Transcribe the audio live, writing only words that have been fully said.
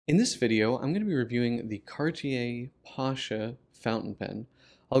In this video, I'm going to be reviewing the Cartier Pasha fountain pen.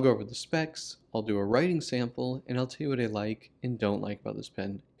 I'll go over the specs, I'll do a writing sample, and I'll tell you what I like and don't like about this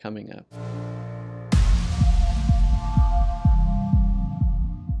pen coming up.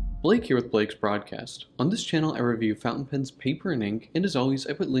 Blake here with Blake's Broadcast. On this channel, I review fountain pens, paper, and ink, and as always,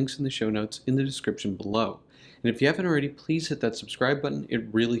 I put links in the show notes in the description below. And if you haven't already, please hit that subscribe button.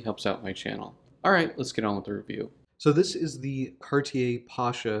 It really helps out my channel. Alright, let's get on with the review. So this is the Cartier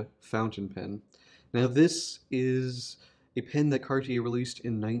Pasha fountain pen. Now this is a pen that Cartier released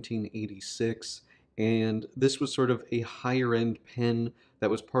in 1986, and this was sort of a higher end pen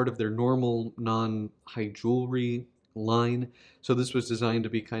that was part of their normal non-high jewelry line. So this was designed to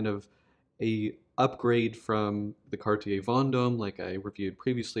be kind of a upgrade from the Cartier Vendome, like I reviewed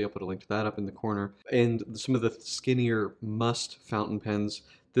previously. I'll put a link to that up in the corner. And some of the skinnier Must fountain pens.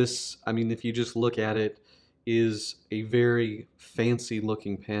 This, I mean, if you just look at it, is a very fancy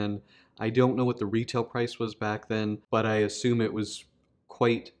looking pen. I don't know what the retail price was back then, but I assume it was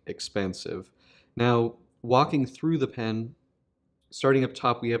quite expensive. Now, walking through the pen, starting up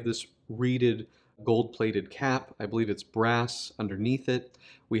top, we have this reeded gold-plated cap. I believe it's brass underneath it.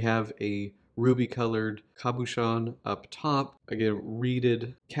 We have a ruby-colored cabochon up top. Again,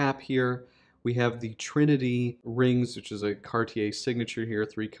 reeded cap here. We have the Trinity rings, which is a Cartier signature here,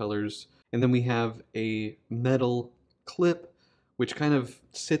 3 colors. And then we have a metal clip, which kind of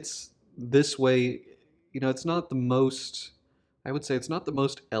sits this way. You know, it's not the most, I would say it's not the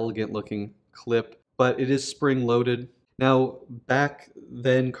most elegant looking clip, but it is spring-loaded. Now, back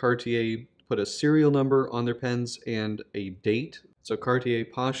then, Cartier put a serial number on their pens and a date. So Cartier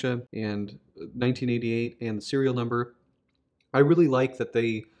Pasha and 1988 and the serial number. I really like that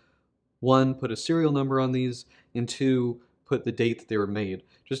they, one, put a serial number on these, and two, put the date that they were made.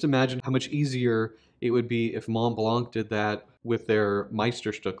 Just imagine how much easier it would be if Montblanc did that with their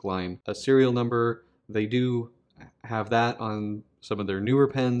Meisterstück line. A serial number, they do have that on some of their newer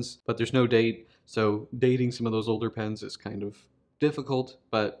pens, but there's no date, so dating some of those older pens is kind of difficult,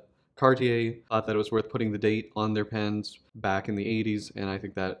 but Cartier thought that it was worth putting the date on their pens back in the 80s, and I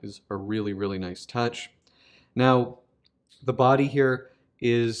think that is a really, really nice touch. Now, the body here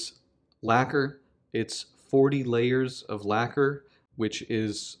is lacquer. It's 40 layers of lacquer, which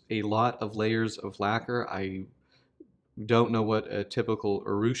is a lot of layers of lacquer. I don't know what a typical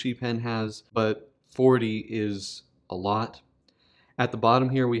Urushi pen has, but 40 is a lot. At the bottom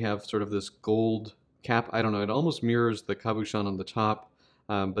here, we have sort of this gold cap. I don't know, it almost mirrors the cabochon on the top.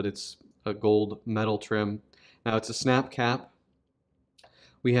 But it's a gold metal trim. Now it's a snap cap.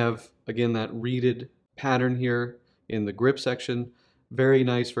 We have, again, that reeded pattern here in the grip section. Very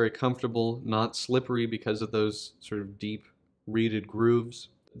nice, very comfortable, not slippery because of those sort of deep reeded grooves.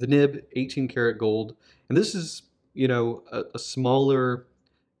 The nib, 18 karat gold. And this is, you know, a smaller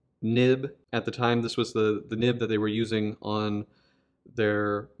nib. At the time, this was the nib that they were using on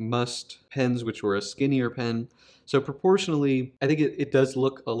their Must pens, which were a skinnier pen. So proportionally, I think it does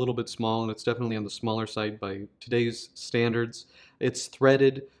look a little bit small, and it's definitely on the smaller side by today's standards. It's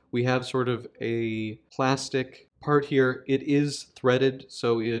threaded. We have sort of a plastic part here. It is threaded,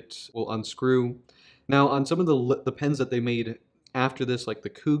 so it will unscrew. Now, on some of the pens that they made after this, like the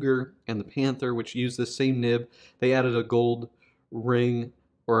Cougar and the Panther, which use the same nib, they added a gold ring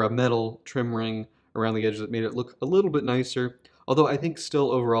or a metal trim ring around the edge that made it look a little bit nicer. Although I think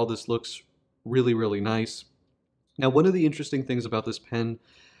still overall this looks really, really nice. Now, one of the interesting things about this pen,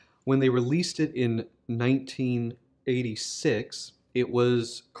 when they released it in 1986, it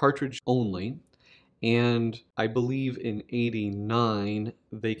was cartridge only. And I believe in 89,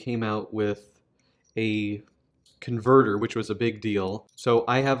 they came out with a converter, which was a big deal. So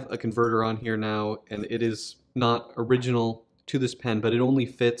I have a converter on here now, and it is not original to this pen, but it only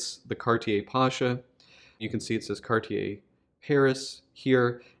fits the Cartier Pasha. You can see it says Cartier Paris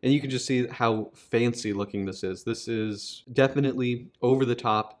here, and you can just see how fancy looking this is. This is definitely over the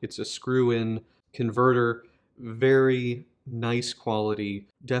top. It's a screw-in converter, very nice quality,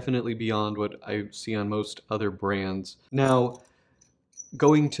 definitely beyond what I see on most other brands. Now,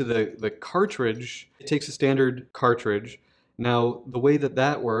 going to the cartridge, it takes a standard cartridge. Now, the way that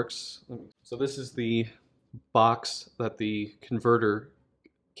that works, so this is the box that the converter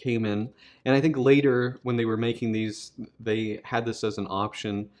came in, and I think later when they were making these, they had this as an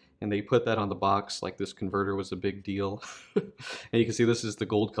option, and they put that on the box like this converter was a big deal. And you can see this is the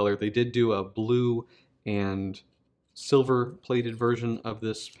gold color. They did do a blue and silver plated version of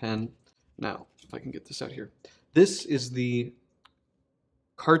this pen. Now, if I can get this out here. This is the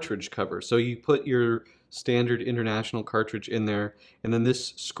cartridge cover. So you put your standard international cartridge in there, and then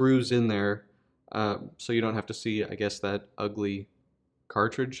this screws in there, so you don't have to see, I guess, that ugly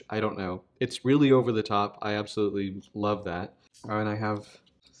cartridge. I don't know. It's really over the top. I absolutely love that. And I have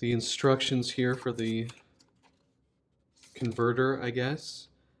the instructions here for the converter, I guess.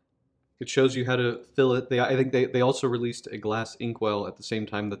 It shows you how to fill it. I think they also released a glass inkwell at the same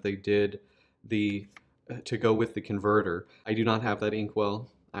time that they did the to go with the converter. I do not have that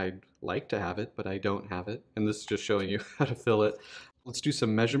inkwell. I'd like to have it, but I don't have it. And this is just showing you how to fill it. Let's do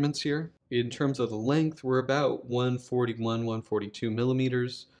some measurements here. In terms of the length, we're about 141, 142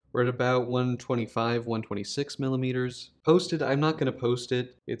 millimeters. We're at about 125, 126 millimeters. Posted, I'm not gonna post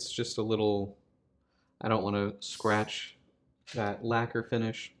it. It's just a little, I don't wanna scratch that lacquer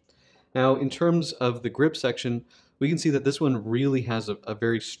finish. Now, in terms of the grip section, we can see that this one really has a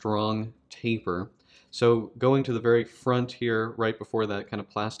very strong taper. So going to the very front here, right before that kind of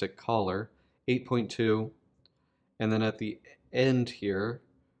plastic collar, 8.2, and then at the end here,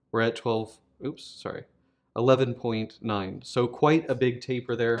 we're at 11.9. So quite a big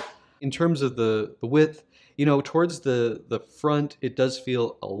taper there. In terms of the width, you know, towards the front, it does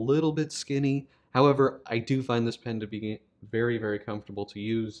feel a little bit skinny. However, I do find this pen to be very, very comfortable to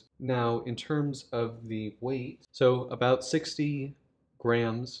use. Now, in terms of the weight, so about 60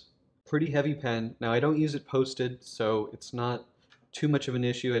 grams, pretty heavy pen. Now, I don't use it posted, so it's not too much of an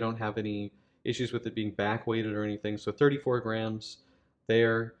issue. I don't have any issues with it being back weighted or anything. So 34 grams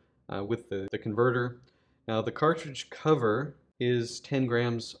there with the converter. Now, the cartridge cover is 10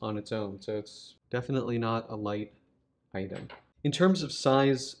 grams on its own, so it's definitely not a light item. In terms of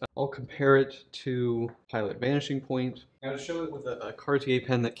size, I'll compare it to Pilot Vanishing Point. Now to show it with a Cartier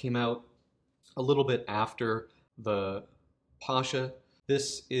pen that came out a little bit after the Pasha.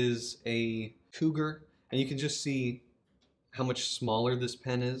 This is a Cougar, and you can just see how much smaller this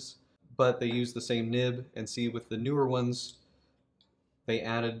pen is, but they use the same nib, and see with the newer ones, they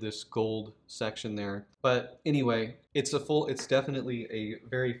added this gold section there. But anyway, it's definitely a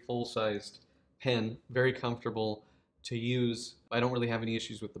very full-sized pen, very comfortable to use. I don't really have any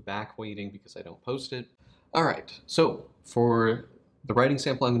issues with the back weighting because I don't post it. All right, so for the writing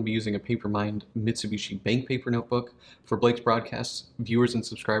sample, I'm going to be using a Papermind Mitsubishi bank paper notebook. For Blake's Broadcasts viewers and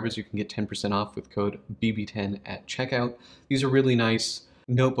subscribers, you can get 10% off with code BB10 at checkout. These are really nice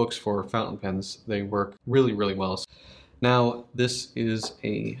notebooks for fountain pens. They work really, really well. Now, this is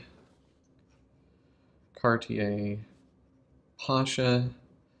a Cartier Pasha,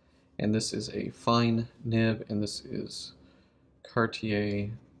 and this is a fine nib, and this is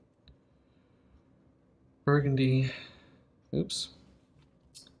Cartier Burgundy. Oops.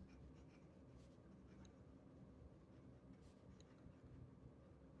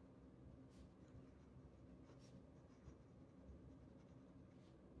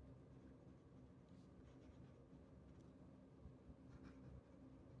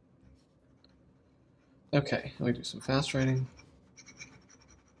 Okay, let me do some fast writing.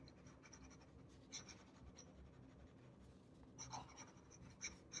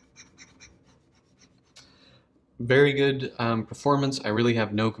 Very good performance. I really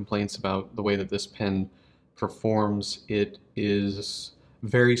have no complaints about the way that this pen performs. It is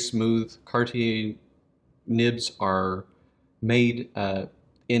very smooth. Cartier nibs are made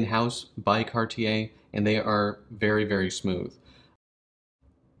in-house by Cartier, and they are very, very smooth.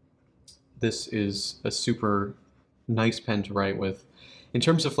 This is a super nice pen to write with. In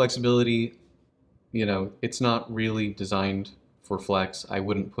terms of flexibility, you know, it's not really designed for flex. I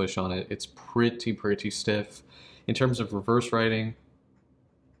wouldn't push on it. It's pretty stiff. In terms of reverse writing,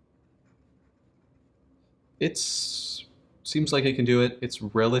 seems like it can do it. It's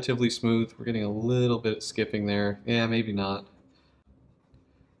relatively smooth. We're getting a little bit of skipping there. Yeah, maybe not.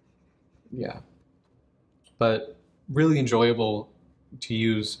 Yeah. But really enjoyable to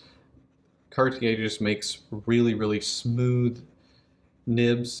use. Cartier just makes really, really smooth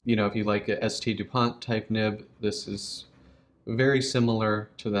nibs. You know, if you like a ST DuPont type nib, this is very similar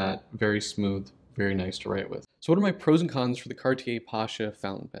to that. Very smooth, very nice to write with. So what are my pros and cons for the Cartier Pasha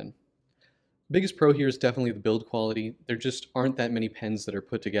fountain pen? Biggest pro here is definitely the build quality. There just aren't that many pens that are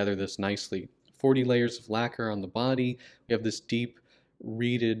put together this nicely. 40 layers of lacquer on the body. We have this deep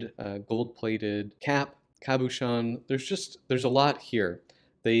reeded gold-plated cap, cabochon. There's a lot here.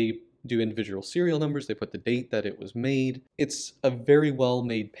 They do individual serial numbers. They put the date that it was made. It's a very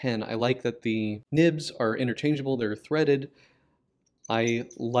well-made pen. I like that the nibs are interchangeable. They're threaded. I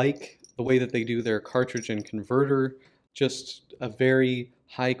like the way that they do their cartridge and converter. Just a very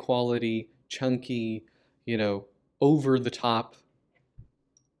high quality, chunky, you know, over the top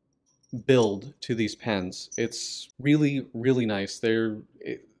build to these pens. It's really, really nice.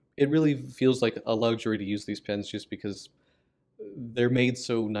 It really feels like a luxury to use these pens just because they're made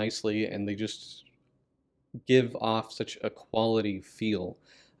so nicely and they just give off such a quality feel.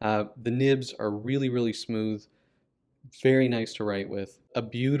 The nibs are really, really smooth, very nice to write with. A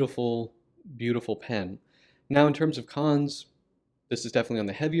beautiful, beautiful pen. Now, in terms of cons, this is definitely on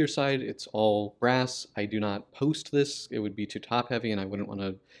the heavier side. It's all brass. I do not post this. It would be too top heavy and I wouldn't want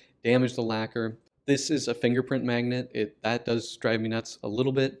to damage the lacquer. This is a fingerprint magnet. That does drive me nuts a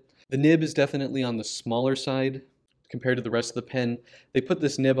little bit. The nib is definitely on the smaller side compared to the rest of the pen. They put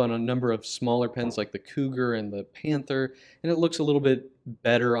this nib on a number of smaller pens like the Cougar and the Panther, and it looks a little bit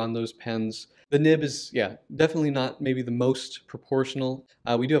better on those pens. The nib is, yeah, definitely not maybe the most proportional.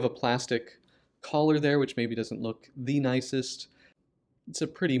 We do have a plastic collar there, which maybe doesn't look the nicest. It's a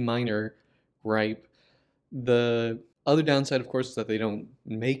pretty minor gripe. The other downside, of course, is that they don't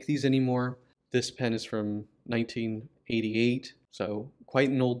make these anymore. This pen is from 1988, so quite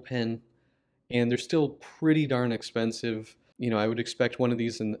an old pen, and they're still pretty darn expensive. You know, I would expect one of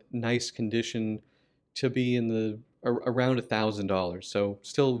these in nice condition to be in the around $1,000, so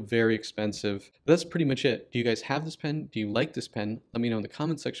still very expensive. But that's pretty much it. Do you guys have this pen? Do you like this pen? Let me know in the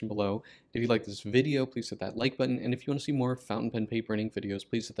comment section below. If you like this video, please hit that like button, and if you want to see more fountain pen paper and ink videos,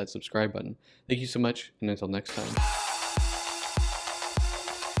 please hit that subscribe button. Thank you so much, and until next time.